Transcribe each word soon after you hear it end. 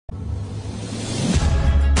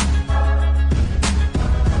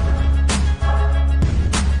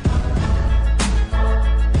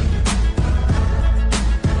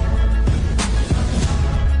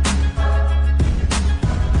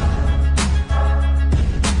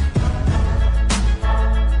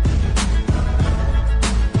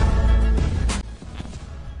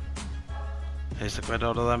Red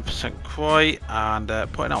Order then for Croix, and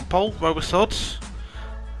putting on pole, Robustoods.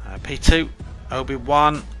 P2,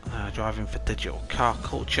 Obi-Wan, driving for Digital Car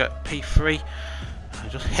Culture. P3,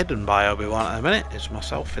 just hidden by Obi-Wan at the minute, is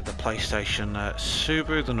myself in the PlayStation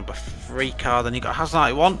Subaru, the number 3 car. Then you got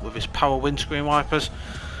Haz91 with his power windscreen wipers.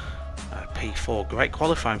 P4, great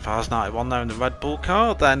qualifying for Haz91 there in the Red Bull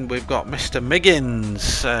car. Then we've got Mr.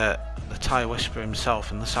 Miggins, the tyre whisperer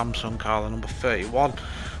himself, in the Samsung car, the number 31.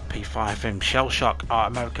 P5 him, Shellshock, our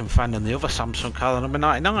American friend, in the other Samsung car, the number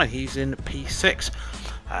 99. He's in P6.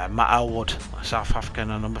 Matt Elwood, South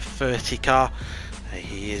African, a number 30 car.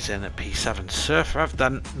 He is in at P7. SurferEv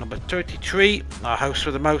then, number 33, our host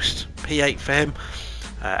with the most, P8 for him.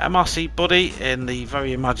 MRC Buddy in the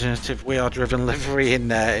very imaginative WeAreDriven livery in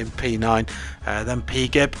P9. Then P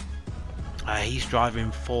Gib, he's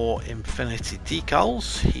driving for Infinity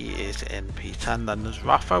Decals. He is in P10. Then there's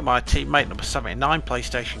Raffo, my teammate, number 79,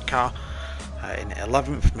 PlayStation car, in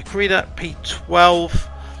 11th. Mclaren P12.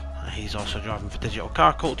 He's also driving for Digital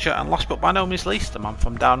Car Culture. And last but by no means least, the man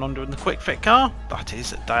from down under in the quick fit car, that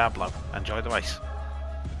is Diablo. Enjoy the race.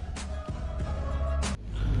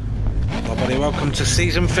 Hello everybody, welcome to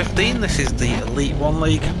season 15. This is the Elite 1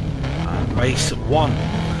 League, race 1.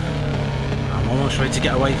 I'm almost ready to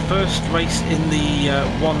get away. First race in the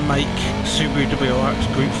 1 make Subaru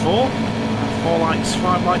WRX Group 4. 4 lights,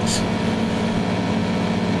 5 lights.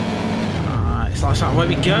 It's like that, away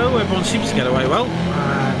we go. Everyone seems to get away well.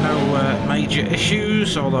 No major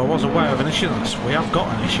issues, although I was aware of an issue. We have got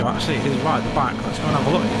an issue actually. It is right at the back. Let's go and have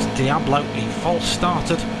a look. It's Diablo. He false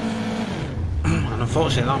started. And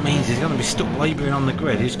unfortunately that means he's going to be stuck labouring on the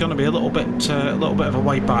grid. He's going to be a little bit of a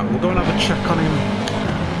way back. We'll go and have a check on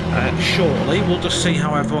him shortly. We'll just see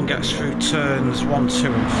how everyone gets through turns 1, 2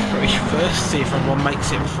 and 3 first, see if everyone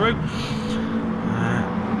makes it through.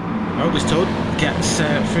 Robustoods gets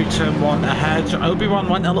through turn 1 ahead. Obi-Wan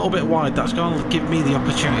went a little bit wide. That's going to give me the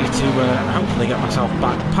opportunity to hopefully get myself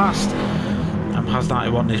back past.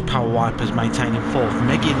 Haz91 his power wipers maintaining 4th.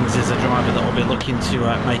 Miggins is a driver that will be looking to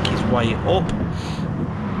make his way up.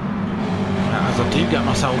 As I do get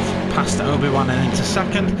myself past Obi-Wan and into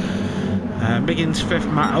 2nd. Miggins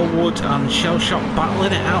 5th, Matt Elwood and Shellshock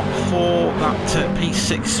battling it out for that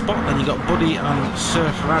P6 spot. Then you got Buddy and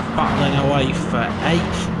SurferEv battling away for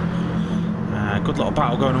 8th. Good little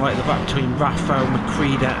battle going away at the back between Raffo,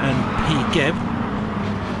 Mclaren and P Gib.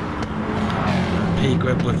 P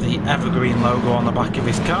Gib with the evergreen logo on the back of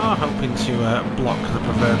his car, hoping to block the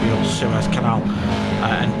proverbial Suez Canal.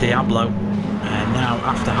 And Diablo, now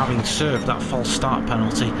after having served that false start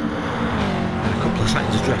penalty, a couple of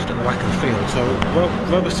seconds adrift at the back of the field. So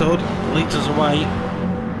Robustoods leads us away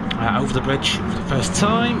over the bridge for the first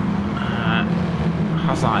time.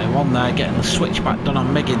 Haz91 there getting the switchback done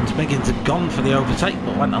on Miggins. Miggins had gone for the overtake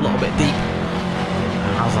but went a little bit deep.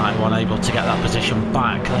 Haz91 able to get that position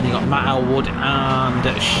back. Then you got Matt Elwood and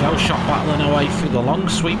Shellshock battling away through the long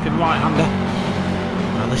sweeping right-hander.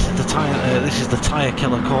 This is the tyre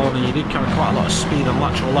killer corner. You do carry quite a lot of speed and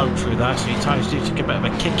lateral load through there, so your tyres do take a bit of a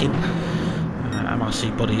kicking.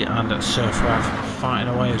 MRC Buddy and SurferEv fighting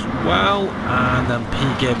away as well, and then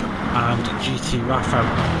P Gib and GT Raffo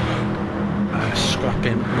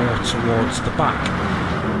scrapping more towards the back.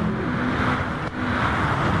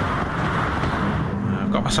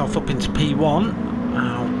 I've got myself up into P1.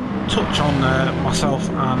 I'll touch on myself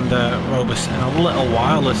and Robust in a little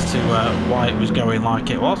while as to why it was going like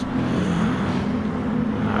it was.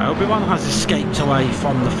 Obi-Wan has escaped away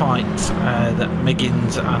from the fight that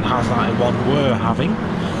Miggins and Haz91 were having.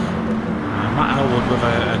 Matt Elwood with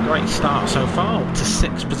a great start so far, up to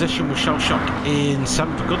 6th position with Shellshock in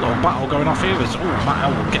 7th. A good little battle going off here as Matt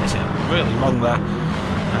Elwood gets it really wrong there.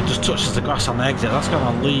 Just touches the grass on the exit. That's going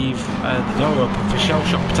to leave the door open for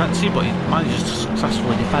Shellshock potentially, but he manages to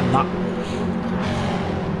successfully defend that.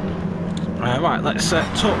 Right, let's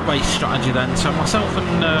talk race strategy then. So myself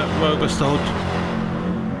and Robustoods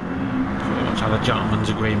pretty much had a gentleman's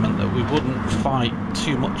agreement that we wouldn't fight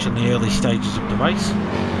too much in the early stages of the race.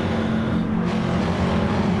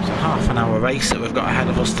 Half an hour race that we've got ahead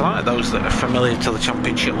of us tonight. Those that are familiar to the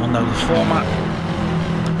championship will know the format.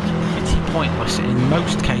 It's pretty pointless in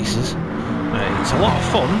most cases. It's a lot of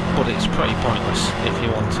fun, but it's pretty pointless if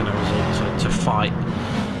you want in a result to fight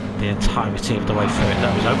the entirety of the way through it.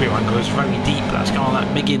 There was Obi-Wan goes very deep. That's kind of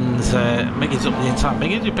like Miggins up the inside.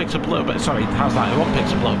 Miggins who picks up a little bit. Sorry, Haz91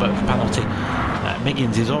 picks up a little bit of a penalty.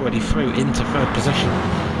 Miggins is already through into 3rd position.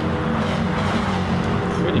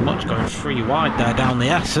 Pretty much going 3 wide there down the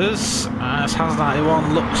S's, as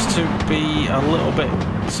Haz91 looks to be a little bit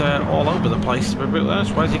all over the place.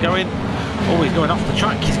 Where's he going? Oh, he's going off the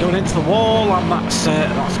track, he's going into the wall, and that's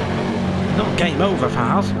not game over for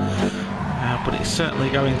Haas, but it's certainly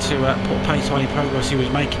going to put pace to any progress he was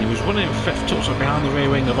making. He was running in 5th touch behind the rear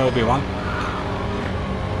wing of Obi-Wan.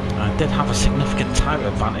 Did have a significant tyre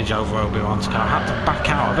advantage over Obi-Wan's car, had to back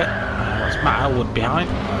out of it. That's Matt Elwood behind.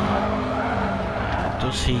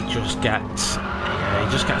 Does he just get... yeah,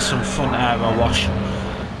 he just gets some front aero wash.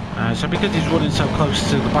 So because he's running so close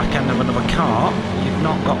to the back end of another car, you've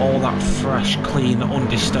not got all that fresh, clean,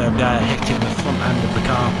 undisturbed air hitting the front end of the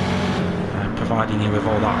car, providing you with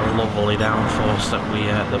all that lovely downforce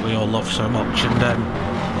that we all love so much.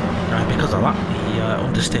 And because of that, he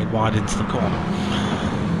understeered wide into the corner.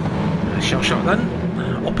 Shell shot then,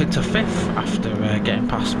 up into 5th after getting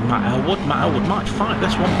past Matt Elwood. Matt Elwood might fight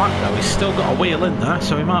this one back though. He's still got a wheel in there,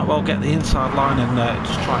 so he might well get the inside line and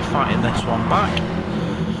just try fighting this one back.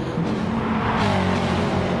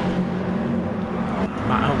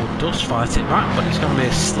 Matt Elwood does fight it back, but it's going to be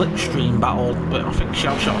a slipstream battle, but I think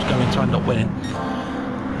Shell Shot's going to end up winning.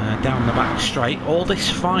 Down the back straight. All this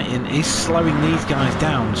fighting is slowing these guys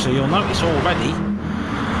down, so you'll notice already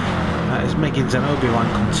as Miggins and Obi-Wan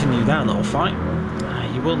continue their little fight,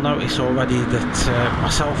 you will notice already that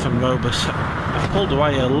myself and Robus have pulled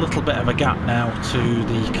away a little bit of a gap now to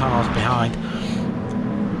the cars behind.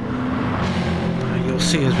 You'll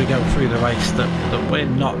see as we go through the race that we're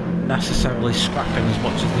not necessarily scrapping as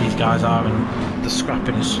much as these guys are, and the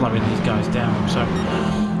scrapping is slowing these guys down. So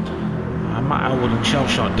Matt Elwood and Shell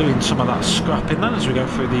Shot doing some of that scrapping then as we go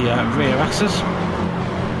through the rear S's.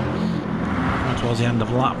 Towards the end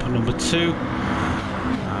of lap number 2.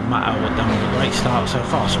 Matt Elwood down with a great start so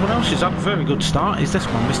far. Someone else who's had a very good start is this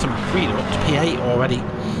one, Mr. McCready, up to P8 already.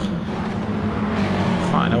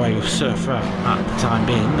 Fighting away with SurferEv at the time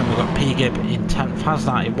being. Then we've got P-Gib in 10th, has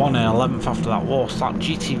that in 1 and 11th after that war slap.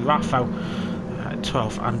 GT Raffo at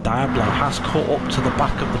 12th, and Diablo has caught up to the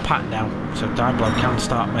back of the pack now, so Diablo can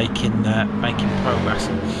start making progress.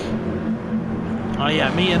 Oh yeah,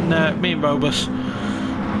 me and Robus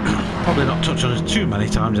probably not touch on us too many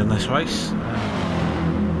times in this race.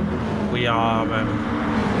 We are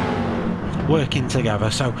working together,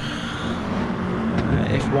 so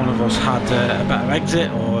if one of us had a better exit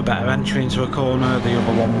or a better entry into a corner, the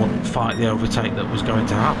other one wouldn't fight the overtake that was going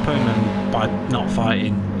to happen, and by not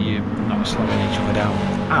fighting, you're not slowing each other down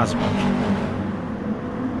as much.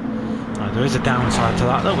 There is a downside to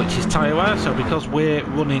that though, which is tyre wear, so because we're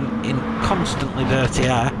running in constantly dirty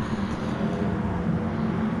air,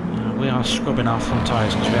 we are scrubbing our front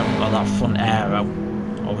tyres because we haven't got that front aero,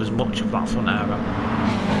 or as much of that front aero.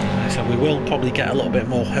 So we will probably get a little bit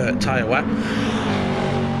more hurt tyre wear.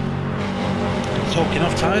 Talking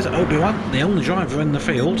of tyres, Obi-Wan, the only driver in the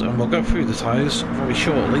field, and we'll go through the tyres very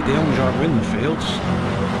shortly, the only driver in the field,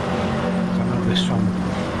 I know this from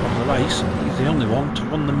the race, he's the only one to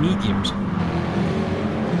run the mediums.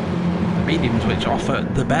 The mediums which offer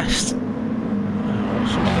the best, or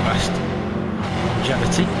some of the best,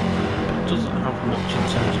 longevity, doesn't have much in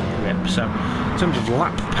terms of grip. So in terms of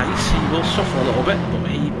lap pace, he will suffer a little bit, but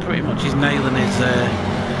he pretty much is nailing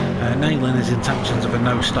his intentions of a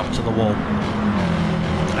no stop to the wall.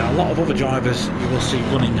 A lot of other drivers you will see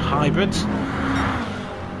running hybrids,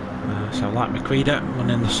 so like McCready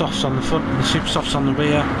running the softs on the front and the super softs on the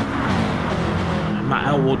rear, Matt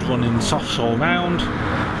Elwood running softs all round,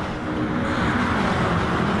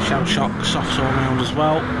 Shell Shock softs all round as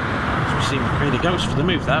well. See McCready goes for the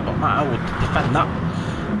move there, but Matt Elwood to defend that.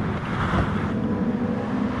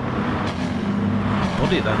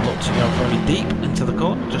 Buddy then looked to go very deep into the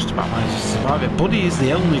corner, just about managed to survive it. Buddy is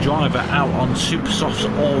the only driver out on super softs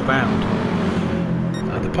all round.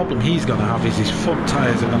 The problem he's going to have is his front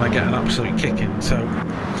tyres are going to get an absolute kicking. So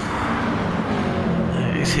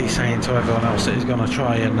is he saying to everyone else that he's going to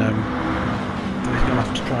try and he's going to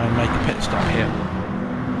have to try and make a pit stop here?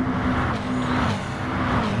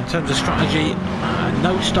 In terms of strategy,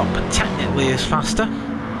 no stop technically is faster.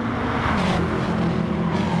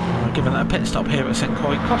 Given that a pit stop here at St.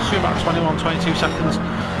 Croix costs you about 21-22 seconds,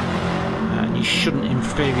 and you shouldn't in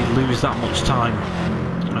theory lose that much time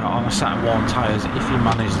on a set of worn tyres if you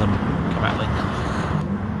manage them correctly.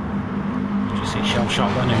 You see Shell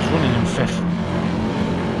Shot then, who's running in 5th.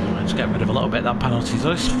 Let's get rid of a little bit of that penalty.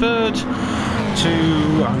 So it's 3rd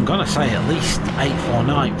to, I'm going to say, at least 8th or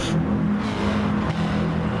 9th.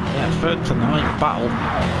 Yeah, 3rd to 9th battle.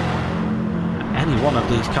 Any one of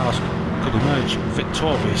these cars could emerge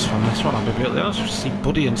victorious from this one, I'll be brutally honest. We see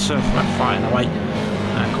Buddy and SurferEv fighting away,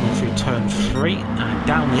 coming through turn 3.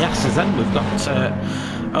 Down the S's then, we've got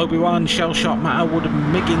Obi-Wan, Shell Shot, Matt Elwood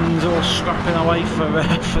and Miggins all scrapping away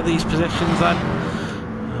for these positions then.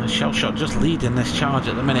 Shell Shot just leading this charge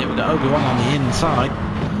at the minute. We've got Obi-Wan on the inside.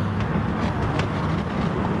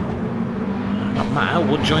 And Matt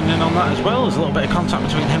Elwood joining in on that as well. There's a little bit of contact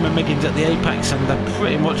between him and Miggins at the apex, and they're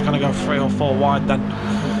pretty much going to go 3 or 4 wide then.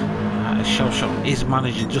 Shellshock is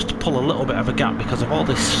managing just to pull a little bit of a gap because of all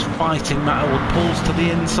this fighting. Matt Elwood pulls to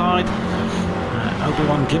the inside.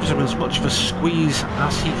 Obi-Wan gives him as much of a squeeze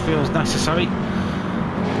as he feels necessary.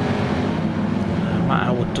 Matt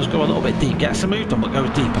Elwood does go a little bit deep, gets a move done but goes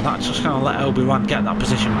deep, and that's just going to let Obi-Wan get that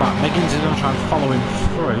position back. Miggins is going to try and follow him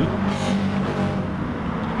through.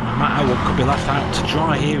 Matt Elwood could be left out to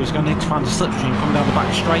dry here. He's going to need to find a slipstream coming down the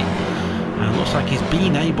back straight. Looks like he's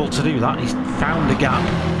been able to do that. He's found a gap.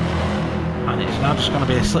 And it's now just going to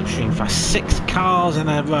be a slipstream for 6 cars in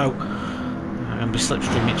a row. I'm going to be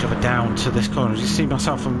slipstream each other down to this corner. As you see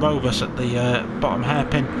myself and Robus at the bottom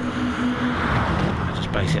hairpin. I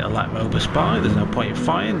just basically let Robus by. There's no point in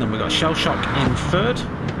fighting. Then we've got Shellshock in 3rd.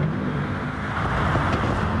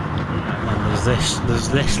 And then there's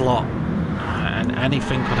this lot. And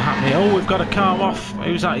anything could happen here. Oh, we've got a car off.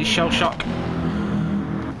 Who's that? It's Shellshock.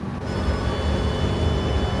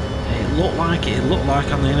 It looked like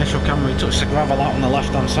on the initial camera he touched the gravel out on the left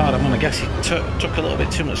hand side. I'm going to guess he took a little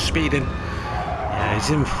bit too much speed in. Yeah, he's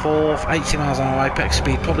in 4th, 80 miles an hour apex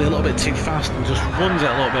speed, probably a little bit too fast, and just runs it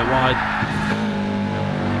a little bit wide.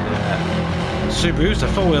 Subarus, they're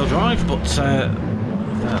 4-wheel drive, but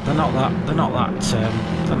they're not that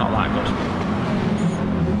good.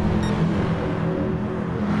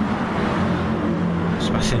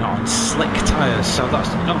 Especially not on slick tyres, so that's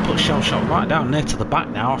going to put Shellshock right down near to the back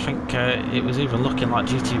now. I think it was even looking like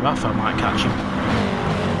GT Rafa might catch him.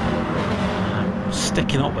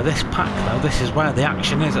 Sticking up with this pack though, this is where the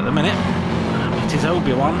action is at the minute. It is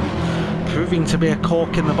Obi-Wan proving to be a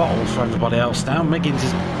cork in the bottle for everybody else now. Miggins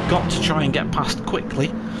has got to try and get past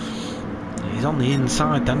quickly. He's on the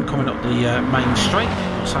inside then, coming up the main straight.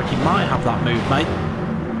 Looks like he might have that move made.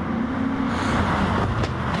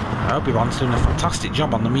 Obi-Wan's doing a fantastic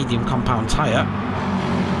job on the medium compound tyre.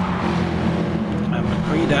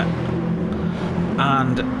 Macreeda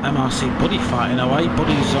and MRC Buddy fighting away.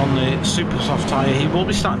 Buddy's on the super soft tyre. He will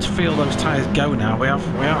be starting to feel those tyres go now. We are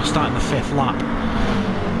starting the 5th lap.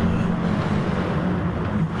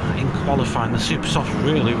 In qualifying, the super softs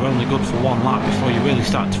really were only good for 1 lap before you really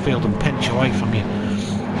start to feel them pinch away from you.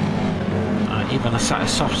 Even a set of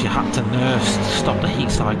softs you had to nurse to stop the heat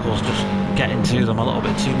cycles just getting to them a little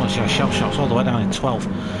bit too much. Yeah, Shellshock's all the way down in 12th,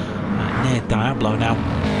 near Diablo now.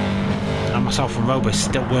 And myself and Robus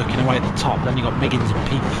still working away at the top. Then you got Miggins in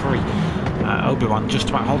P3. Obi-Wan just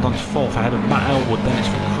about hold on to 4th ahead of Matt Elwood. Then it's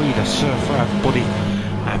Macreeda, SurferEv, Buddy,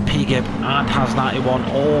 P-Gib and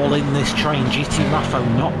Has91 all in this train. GT Rafa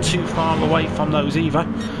not too far away from those either.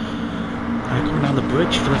 Coming down the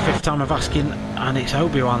bridge for the 5th time of asking, and it's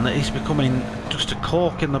Obi-Wan that is becoming just a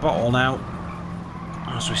cork in the bottle now.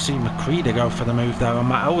 As we see Macreeda go for the move there, and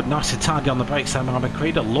Matt Elwood nice and tidy on the brakes there.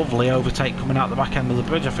 Macreeda, lovely overtake coming out the back end of the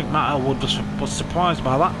bridge. I think Matt Elwood was surprised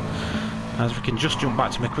by that. As we can just jump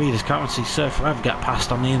back to Macreeda's car and see SurferEv get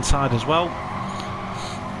past on the inside as well.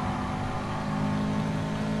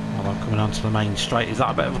 Well, I'm coming onto the main straight. Is that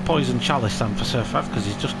a bit of a poison chalice then for SurferEv, because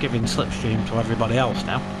he's just giving slipstream to everybody else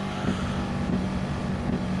now?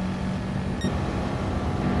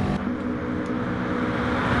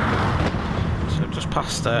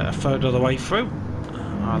 Past a third of the way through.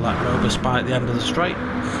 I let Robus by at the end of the straight.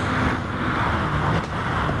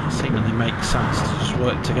 Seemingly makes sense to just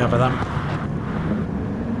work together then.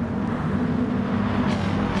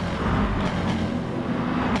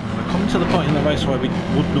 We're coming to the point in the race where we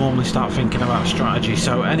would normally start thinking about strategy,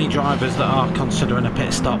 so any drivers that are considering a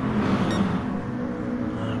pit stop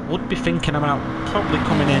would be thinking about probably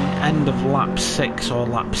coming in end of lap 6 or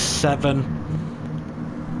lap 7.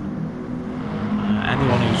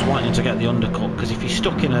 Anyone who's wanting to get the undercut, because if you're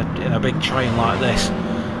stuck in a big train like this,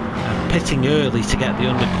 pitting early to get the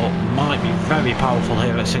undercut might be very powerful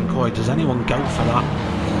here at St. Croix. Does anyone go for that?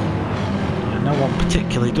 No one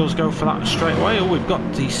particularly does go for that straight away. Oh, we've got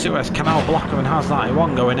the Suez Canal blocker and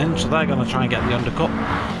Has91 going in, so they're going to try and get the undercut.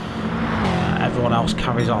 Everyone else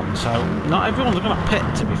carries on, so not everyone's going to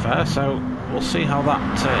pit, to be fair, so we'll see how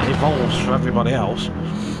that evolves for everybody else.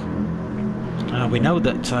 We know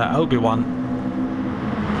that Obi-Wan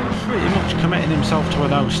pretty much committing himself to a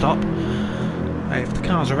no-stop. If the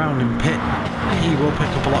car's around him pit, he will pick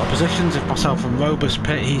up a lot of positions. If myself and Robus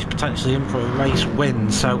pit, he's potentially in for a race win.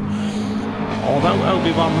 So, although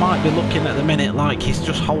Obi-Wan might be looking at the minute like he's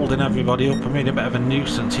just holding everybody up and being a bit of a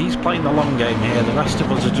nuisance, he's playing the long game here. The rest of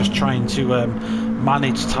us are just trying to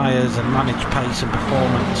manage tyres and manage pace and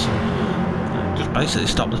performance, and just basically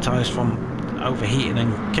stop the tyres from overheating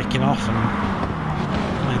and kicking off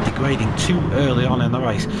and degrading too early on in the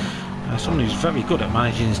race. Someone who's very good at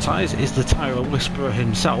managing his tyres is the tyre whisperer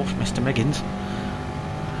himself, Mr. Miggins.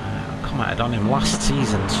 I commented on him last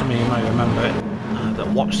season, some of you may remember it, that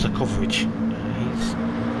watched the coverage. He's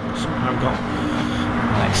somehow got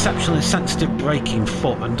an exceptionally sensitive braking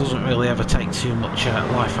foot and doesn't really ever take too much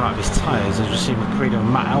life out of his tyres. As we see McCready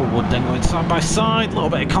and Matt Elwood then going side by side, a little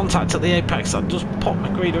bit of contact at the apex that does put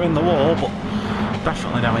McCready in the wall, but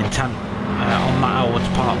definitely no intent on Matt Elwood's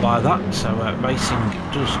part by that, so racing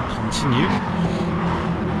does continue.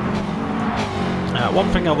 One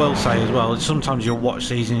thing I will say as well is sometimes you'll watch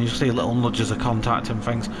these and you'll see little nudges of contact and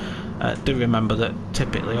things. Do remember that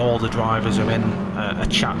typically all the drivers are in a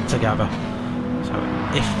chat together, so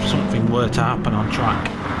if something were to happen on track,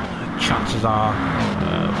 chances are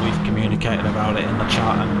we've communicated about it in the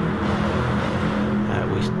chat,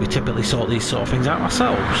 and we typically sort these sort of things out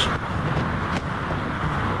ourselves.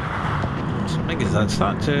 So Miggins then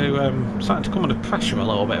starting to come under pressure a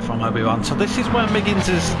little bit from Obi-Wan, so this is where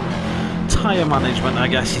Miggins' tyre management, I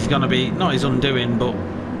guess, is going to be not his undoing, but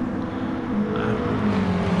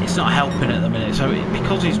it's not helping at the minute. So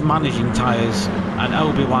because he's managing tyres and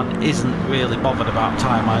Obi-Wan isn't really bothered about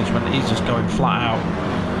tyre management, he's just going flat out,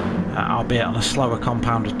 albeit on a slower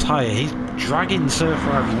compounded tyre. He's dragging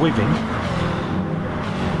SurferEv with him,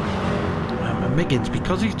 and Miggins,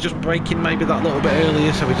 because he's just braking maybe that little bit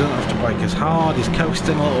earlier so he doesn't have to brake as hard, he's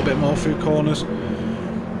coasting a little bit more through corners,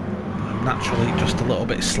 naturally just a little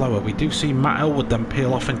bit slower. We do see Matt Elwood then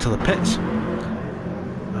peel off into the pits.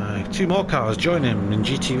 Two more cars join him in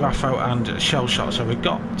GT Raffo and Shellshot, so we've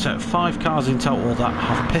got 5 cars in total that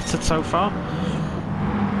have pitted so far.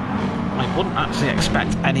 I wouldn't actually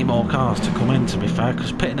expect any more cars to come in, to be fair,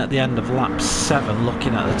 because pitting at the end of lap 7,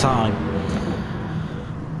 looking at the time,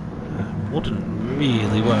 wouldn't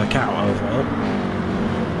really work out overall,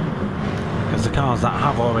 because the cars that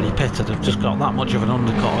have already pitted have just got that much of an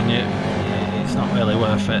undercut on you. It's not really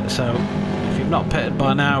worth it. So if you've not pitted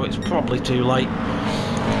by now, it's probably too late.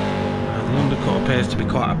 The undercut appears to be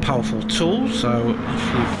quite a powerful tool, so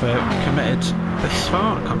if you've committed this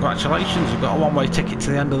far, congratulations, you've got a one-way ticket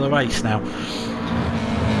to the end of the race now.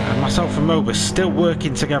 And myself and Robus still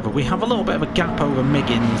working together. We have a little bit of a gap over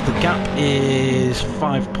Miggins. The gap is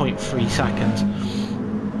 5.3 seconds.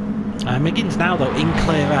 Miggins now, though, in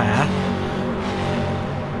clear air,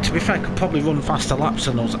 to be fair, could probably run faster laps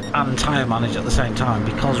than us and tyre manage at the same time,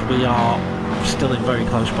 because we are still in very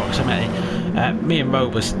close proximity. Me and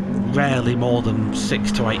Robus, rarely more than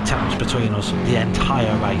 6 to 8 taps between us the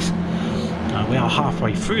entire race. We are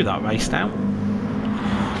halfway through that race now.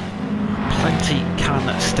 Plenty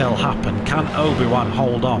can still happen. Can Obi-Wan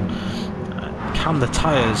hold on? Can the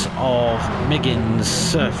tyres of Miggins,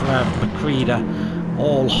 SurferEv, McCready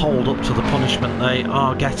all hold up to the punishment they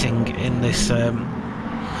are getting in this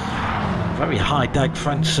very high deg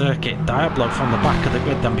French circuit? Diablo from the back of the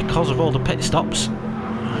grid then, because of all the pit stops,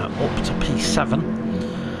 up to P7.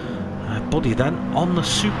 Buddy then on the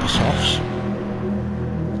super softs,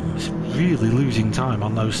 it's really losing time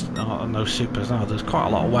on those supers now. There's quite a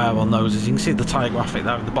lot of wear on those, as you can see the tyre graphic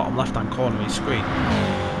there in the bottom left hand corner of your screen.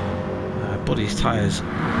 Buddy's tyres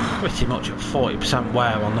pretty much at 40%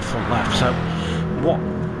 wear on the front left, so what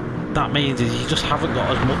that means is you just haven't got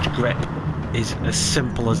as much grip. Is as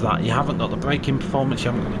simple as that. You haven't got the braking performance,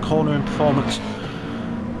 you haven't got the cornering performance.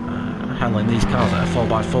 Hell, in these cars that are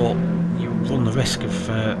 4x4, you run the risk of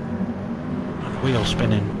wheel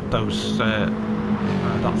spinning those that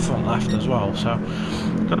front left as well, so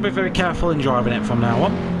got to be very careful in driving it from now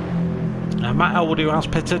on. Matt Elwood, who has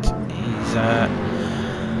pitted, he's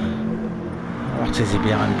what is he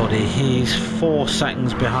behind Buddy? He's 4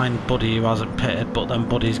 seconds behind Buddy, who hasn't pitted, but then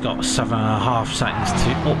Buddy's got 7.5 seconds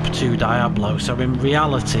up to Diablo, so in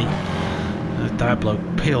reality Diablo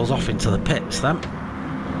peels off into the pits then,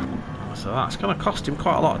 so that's going to cost him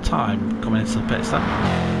quite a lot of time coming into the pits then.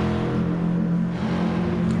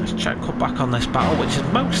 Let's check cut back on this battle, which has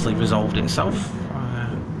mostly resolved itself.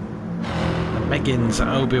 The Miggins,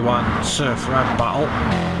 Obi-Wan, SurferEv battle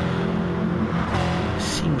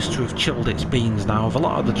seems to have chilled its beans now, with a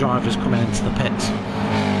lot of the drivers coming into the pits.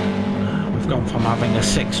 We've gone from having a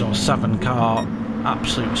 6 or 7 car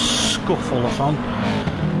absolute scuffle-a-thon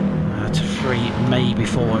to 3, maybe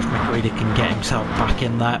 4 if McCready can get himself back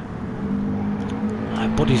in there.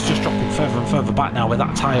 Buddy's just dropping further and further back now with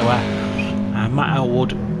that tyre wear. Matt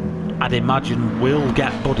Elwood, I'd imagine, will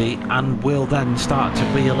get Buddy and will then start to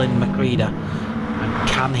reel in McCready. And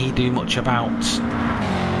can he do much about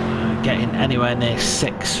getting anywhere near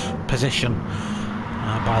 6th position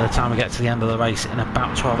by the time we get to the end of the race in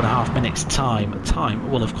about 12.5 minutes time? Time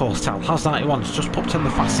will of course tell. Has 91's just popped in the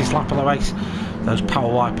fastest lap of the race. Those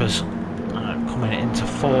power wipers coming coming into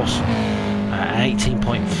force at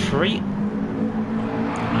 18.3.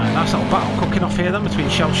 Nice little battle cooking off here then between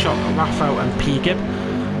Shellshock, Raffo and P-Gib.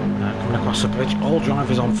 Coming across the bridge, all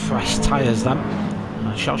drivers on fresh tyres then.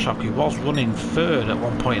 Shellshock, who was running third at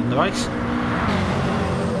one point in the race,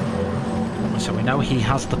 so we know he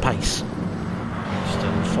has the pace. Just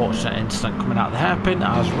an unfortunate incident coming out of the hairpin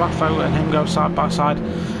as Raffo and him go side by side.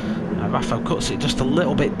 Raffo cuts it just a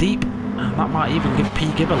little bit deep, and that might even give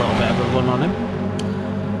P-Gib a little bit of a run on him.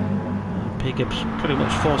 P-Gib's pretty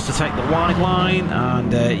much forced to take the wide line,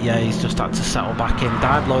 and yeah, he's just had to settle back in.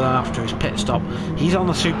 Dive low after his pit stop. He's on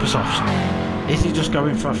the super softs. Is he just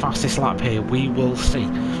going for a fastest lap here? We will see.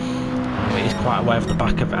 But he's quite away off the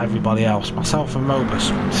back of everybody else. Myself and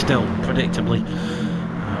Robus still predictably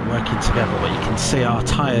working together, but you can see our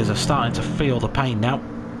tyres are starting to feel the pain now.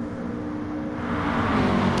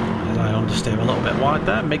 As I understeer a little bit wide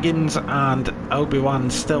there. Miggins and Obi-Wan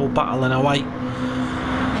still battling away.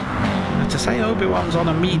 To say Obi-Wan's on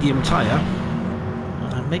a medium tyre,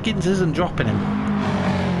 Miggins isn't dropping him.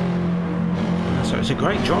 So it's a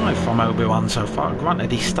great drive from Obi-Wan so far. Granted,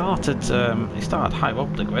 he started high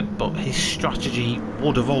up the grid, but his strategy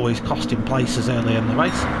would have always cost him places early in the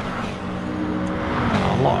race.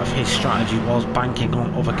 A lot of his strategy was banking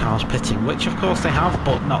on other cars pitting, which of course they have,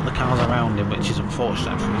 but not the cars around him, which is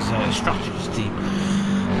unfortunate for his strategy team.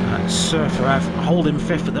 SurferEv holding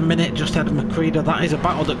 5th at the minute, just ahead of Mclaren. That is a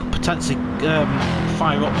battle that could potentially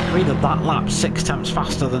fire up Mclaren that lap 6 tenths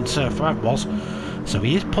faster than SurferEv was. So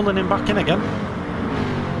he is pulling him back in again.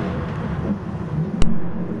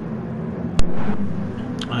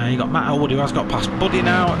 You got Matt Elwood, who has got past Buddy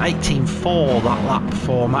now. 18.4 that lap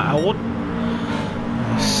for Matt Elwood.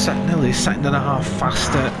 Nearly a second and a half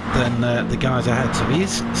faster than the guys ahead, so he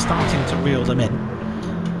is starting to reel them in.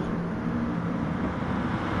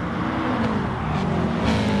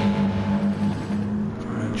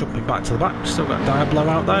 Jumping back to the back, still got Diablo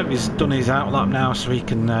out there. He's done his outlap now, so he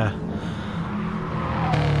can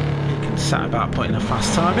set about putting a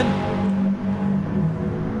fast time in.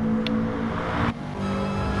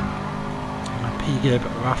 P-Gib,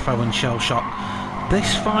 Raffo and Shellshock.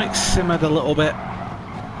 This fight simmered a little bit.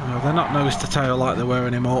 They're not nose to tail like they were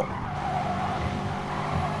anymore.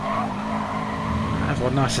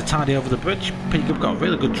 Everyone nice and tidy over the bridge. P-Gib got a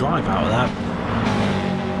really good drive out of there.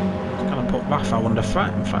 Put Raffo under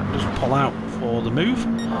threat, in fact just pull out for the move.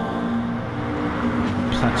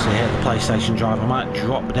 Potentially here the PlayStation driver might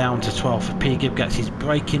drop down to 12 for P-Gib, gets his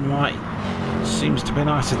braking right. Seems to be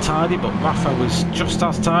nice and tidy, but Raffo was just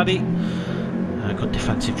as tidy. Good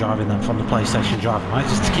defensive driving then from the PlayStation driver,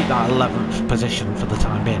 manages to keep that 11th position for the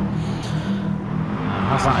time being.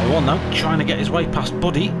 Has that one though, trying to get his way past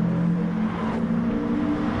Buddy.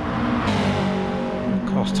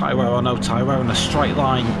 Tyre or no tyre, in a straight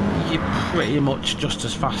line you're pretty much just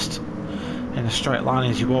as fast in a straight line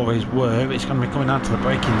as you always were. It's going to be coming down to the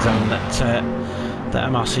braking zone that the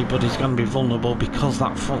MRC Buddy's going to be vulnerable, because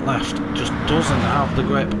that front left just doesn't have the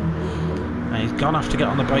grip, and he's going to have to get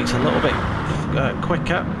on the brakes a little bit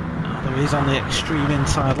quicker, although he's on the extreme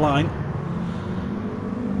inside line.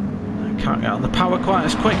 Can't get on the power quite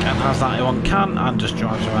as quick, and Has91 can, and just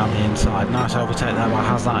drives around the inside. Nice overtake there by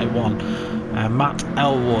Has91. Matt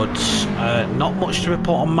Elwood, not much to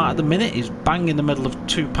report on Matt at the minute. He's bang in the middle of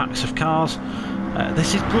 2 packs of cars.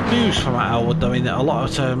 This is good news for Matt Elwood though, in a lot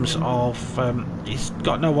of terms of he's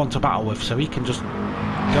got no one to battle with, so he can just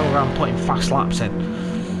go around putting fast laps in.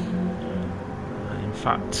 In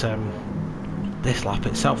fact, this lap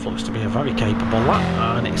itself looks to be a very capable lap,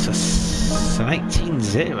 and it's an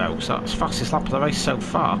 18.0, so that's the fastest lap of the race so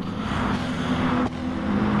far.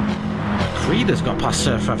 Mclaren got past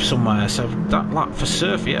SurferEv somewhere, so that lap for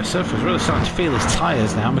Surf, yeah, Surfer's really starting to feel his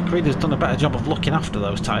tyres now. Mclaren's done a better job of looking after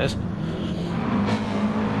those tyres.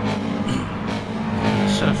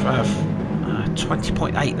 SurferEv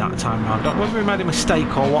 20.8 that time round. Don't know whether he made a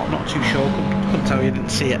mistake or what, not too sure, couldn't tell you, didn't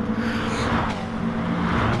see it.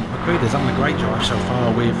 Mclaren's having a great drive so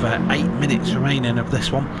far with 8 minutes remaining of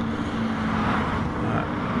this one.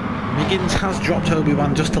 Miggins has dropped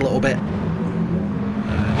Obi-Wan just a little bit.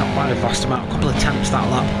 Not by a vast amount, a couple of tenths that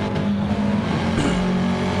lap.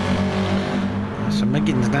 So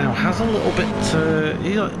Miggins now has a little bit,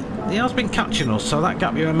 he has been catching us, so that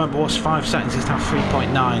gap you remember was 5 seconds, he's now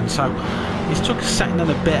 3.9, so he's took a second and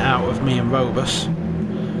a bit out of me and Robus.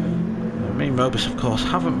 Me and Robus of course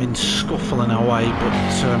haven't been scuffling our way, but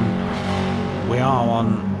we are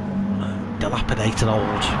on dilapidated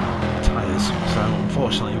old tyres, so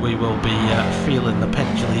unfortunately we will be feeling the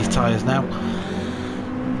pinch of these tyres now.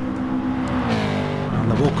 And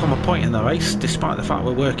the will come a point in the race, despite the fact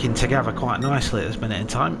we're working together quite nicely at this minute in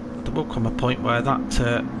time, there will come a point where that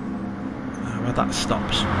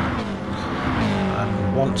stops.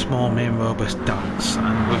 And once more me and Robust dance,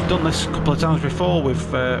 and we've done this a couple of times before.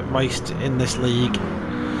 We've raced in this league a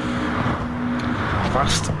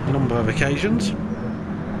vast number of occasions.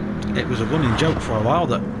 It was a running joke for a while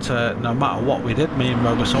that no matter what we did, me and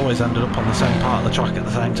Robust always ended up on the same part of the track at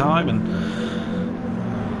the same time, and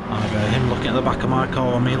either him looking at the back of my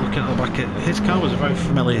car or me looking at the back of his car was a very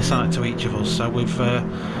familiar sight to each of us. So we've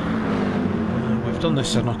done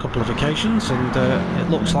this on a couple of occasions, and it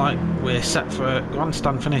looks like we're set for a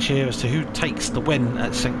grandstand finish here as to who takes the win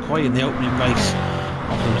at St. Croix in the opening race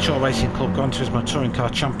of the Mature Racing Club Gran Turismo Touring Car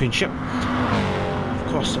Championship. Of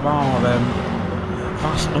course, there are a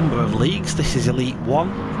vast number of leagues. This is Elite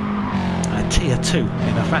 1, Tier 2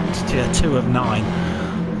 in effect, Tier 2 of 9.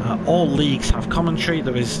 All leagues have commentary.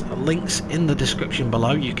 There is links in the description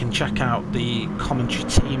below. You can check out the commentary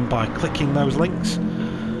team by clicking those links.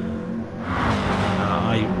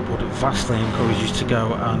 I would vastly encourage you to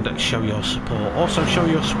go and show your support. Also show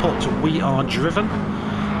your support to WeAreDriven.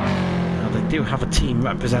 They do have a team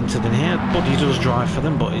represented in here. Buddy does drive for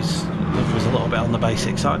them, but his livery is a little bit on the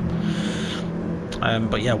basic side.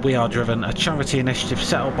 But yeah, WeAreDriven, a charity initiative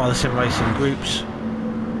set up by the sim racing groups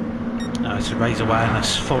to raise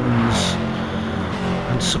awareness, funds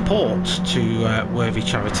and support to worthy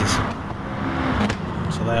charities.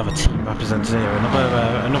 So they have a team represented here.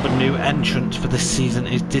 Another new entrant for this season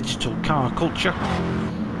is Digital Car Culture,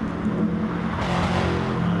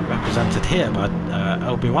 represented here by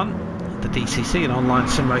Obi-Wan, the DCC, an online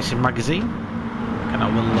sim racing magazine, and I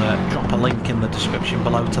will drop a link in the description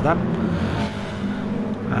below to them.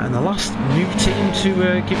 And the last new team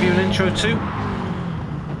to give you an intro to,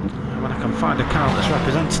 when I can find a car that's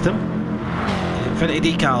represented them,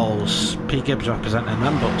 Infinity Decals. P. Gibbs representing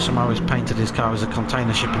them, but somehow he's painted his car as a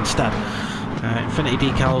container ship instead. Infinity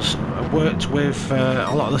Decals worked with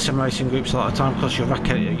a lot of the sim racing groups a lot of the time, because you'll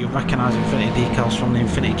recognise Infinity Decals from the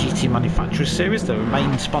Infinity GT Manufacturers series. They're a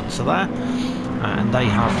main sponsor there, and they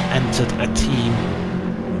have entered a team,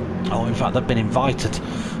 or in fact they've been invited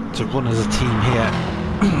to run as a team here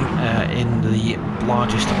in the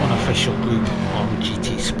largest unofficial group on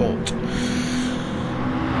GT Sport.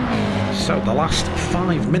 So the last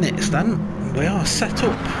 5 minutes then, we are set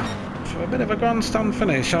up for a bit of a grandstand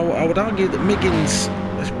finish. I would argue that Miggins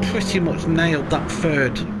has pretty much nailed that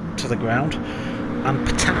third to the ground, and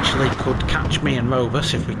potentially could catch me and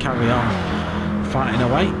Robus if we carry on fighting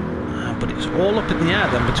away. But it's all up in the air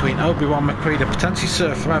then between Obi-Wan, McCready, potentially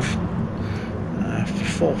SurferEv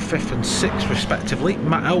for 4th, 5th and 6th respectively.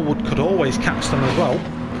 Matt Elwood could always catch them as well.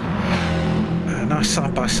 Nice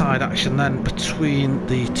side-by-side action then between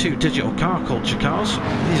the two Digital Car Culture cars.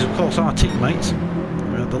 These of course are teammates.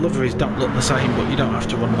 The liveries don't look the same, but you don't have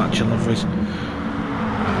to run matching liveries.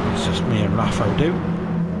 It's just me and Raffo do.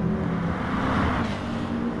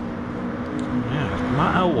 Yeah,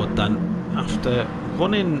 Matt Elwood then, after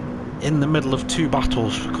running in the middle of 2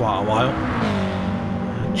 battles for quite a while,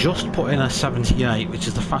 just put in a 17.8, which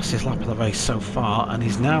is the fastest lap of the race so far, and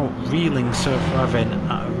he's now reeling SurferEv in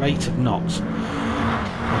at a rate of knots.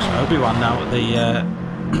 So Obi-Wan now at the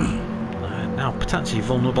now potentially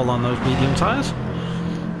vulnerable on those medium tyres.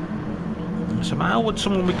 So Matt Elwood,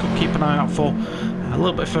 someone we could keep an eye out for. A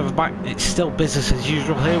little bit further back, it's still business as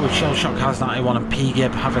usual here, with Shellshock Has 91 and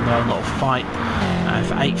P-Gib having their own little fight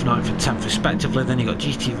for 8th, 9th and 10th respectively. Then you've got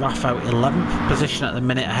GT Raffo 11th position at the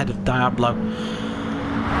minute, ahead of Diablo,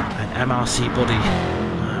 and MRC Buddy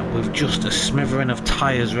with just a smattering of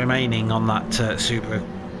tyres remaining on that Subaru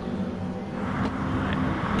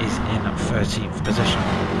is in 13th position.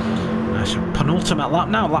 So penultimate lap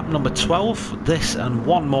now, lap number 12, this and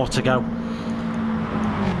one more to go.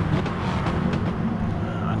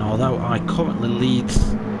 And although I currently lead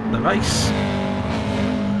the race,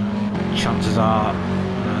 chances are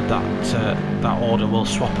that order will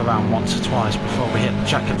swap around once or twice before we hit the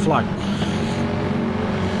checkered flag.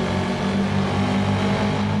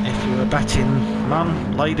 If you're a betting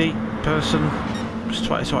man, lady, person, it's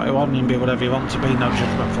 2021, you can be whatever you want to be, no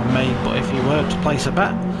judgment from me, but if you were to place a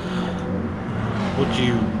bet,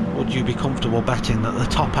 would you be comfortable betting that the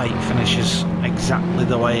top 8 finishes exactly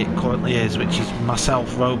the way it currently is, which is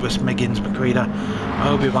myself, Robus, Miggins, McCready,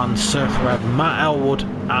 Obi-Wan, SurferEv, Matt Elwood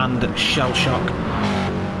and Shellshock?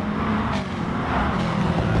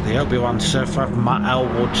 The Obi-Wan, SurferEv, Matt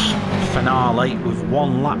Elwood finale with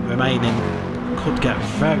 1 lap remaining could get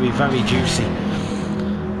very, very juicy.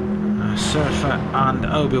 Surfer and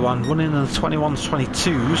Obi-Wan running in the 21s,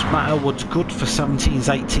 22s. Matt Elwood's good for 17s,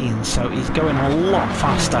 18s, so he's going a lot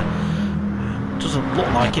faster. Doesn't look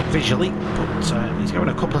like it visually, but he's going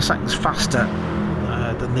a couple of seconds faster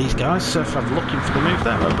than these guys. SurferEv looking for the move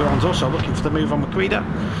there. Oberon's also looking for the move on Mclaren.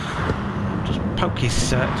 Just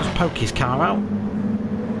poke his car out.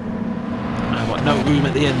 Got no room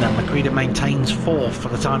at the end then. Mclaren maintains 4th for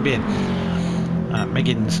the time being.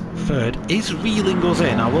 Miggins 3rd is reeling us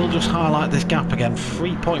in. I will just highlight this gap again.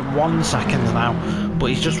 3.1 seconds now, but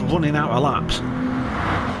he's just running out of laps.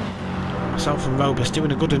 Myself and Robust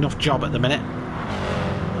doing a good enough job at the minute.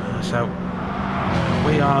 So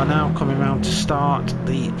we are now coming round to start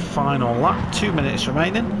the final lap. 2 minutes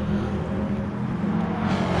remaining.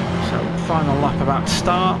 So final lap about to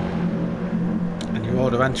start. And you're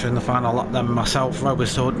order entering the final lap then. Myself,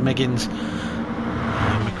 Robust Hood, Miggins,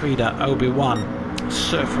 Mclaren, Obi-Wan,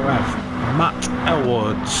 SurferEv, Matt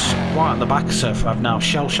Elwoods, right at the back of SurferEv now.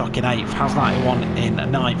 Shellshock in 8th, Has 91 in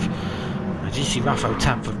 9th. GC Raffo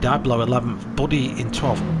 10th, of Diablo 11th, Buddy in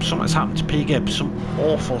 12th. Something's happened to P. Gibbs, some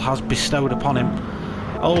awful has bestowed upon him.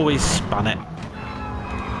 Always span it.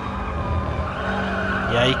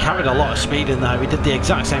 Yeah, he carried a lot of speed in there. He did the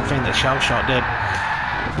exact same thing that Shellshock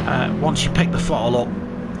did. Once you pick the throttle up,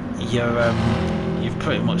 you've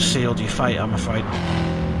pretty much sealed your fate, I'm afraid.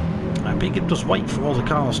 P. Gibbs does wait for all the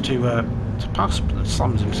cars to pass, but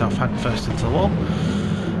slams himself head first into the wall.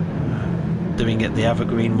 Doing it the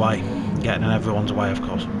evergreen way. Getting in everyone's way, of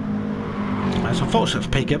course. It's unfortunate for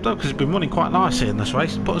P. Gibb though, because he's been running quite nicely in this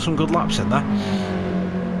race, putting some good laps in there.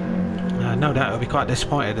 No doubt he'll be quite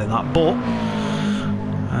disappointed in that, but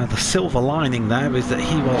the silver lining there is that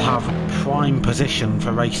he will have prime position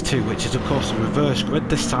for race 2, which is of course the reverse grid.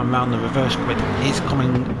 This time round the reverse grid is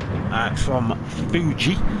coming from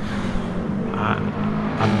Fuji,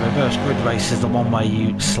 and the reverse grid race is the one where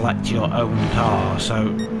you select your own car,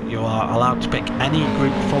 so you are allowed to pick any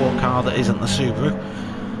Group 4 car that isn't the Subaru,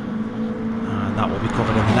 and that will be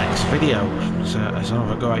covered in the next video. So it's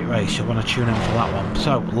another great race, you'll want to tune in for that one.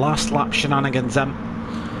 So last lap shenanigans then.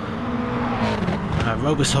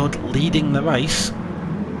 Robust Hood leading the race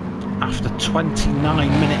after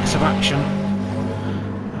 29 minutes of action.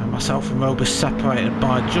 Myself and Robust separated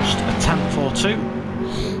by just a 10th or 2.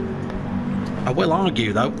 I will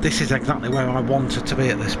argue though, this is exactly where I wanted to be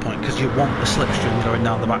at this point, because you want the slipstream going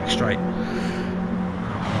down the back straight.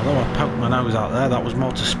 Although I poked my nose out there, that was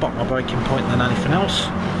more to spot my braking point than anything else.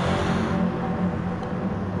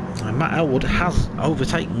 And Matt Elwood has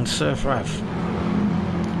overtaken SurferEv.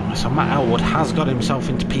 So Matt Elwood has got himself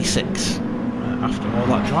into P6 after all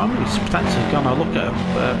that drama. He's potentially going to look at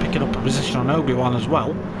picking up a position on Obi-Wan as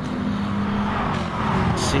well.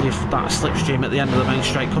 See if that slipstream at the end of the main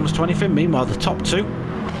straight comes to anything. Meanwhile, the top 2,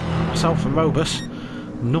 myself and Robust,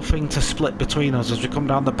 nothing to split between us as we come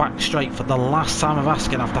down the back straight for the last time of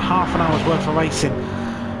asking. After half an hour's worth of racing,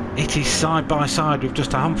 it is side by side with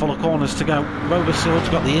just a handful of corners to go. Robust Hood's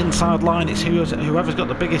got the inside line. It's whoever's got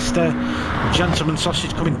the biggest gentleman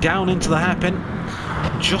sausage coming down into the hairpin.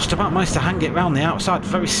 Just about managed to hang it round the outside.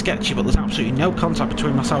 Very sketchy, but there's absolutely no contact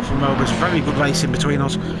between myself and Robust. Very good racing between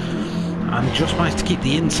us. And just managed to keep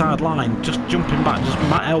the inside line, just jumping back. Does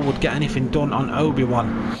Matt Elwood get anything done on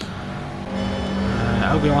Obi-Wan?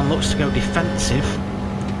 Obi-Wan looks to go defensive.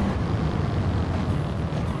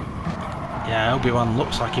 Yeah, Obi-Wan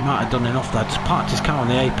looks like he might have done enough there. Just parked his car on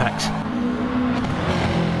the apex.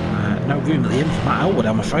 No room at the end for Matt Elwood,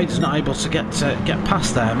 I'm afraid. He's not able to get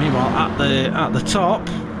past there. Meanwhile, at the top,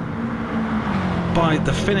 by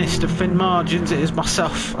the thinnest of thin margins, it is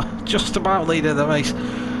myself just about leading the race.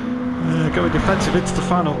 Going defensive into the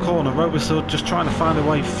final corner. Robust Hood just trying to find a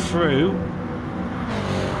way through.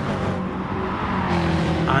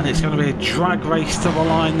 And it's going to be a drag race to the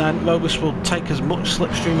line then. Robust will take as much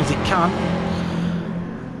slipstream as he can.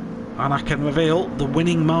 And I can reveal the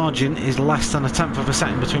winning margin is less than a 10th of a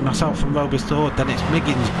second between myself and Robust Hood. Then it's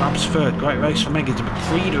Miggins grabs 3rd. Great race for Miggins.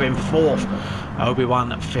 Mclaren in 4th.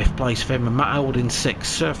 Obi-Wan at 5th place for him. And Matt Elwood in 6th.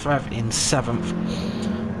 SurferEv in 7th.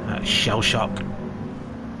 Shellshock.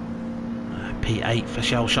 P8 for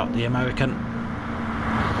Shellshock, the American.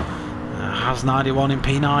 Has 91 in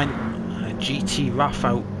P9. GT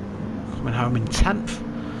Raffo coming home in 10th.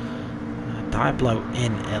 Diablo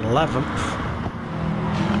in 11th.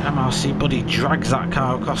 MRC Buddy drags that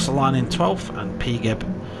car across the line in 12th. And P. Gibb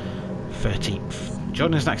 13th.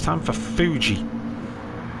 Join us next time for Fuji.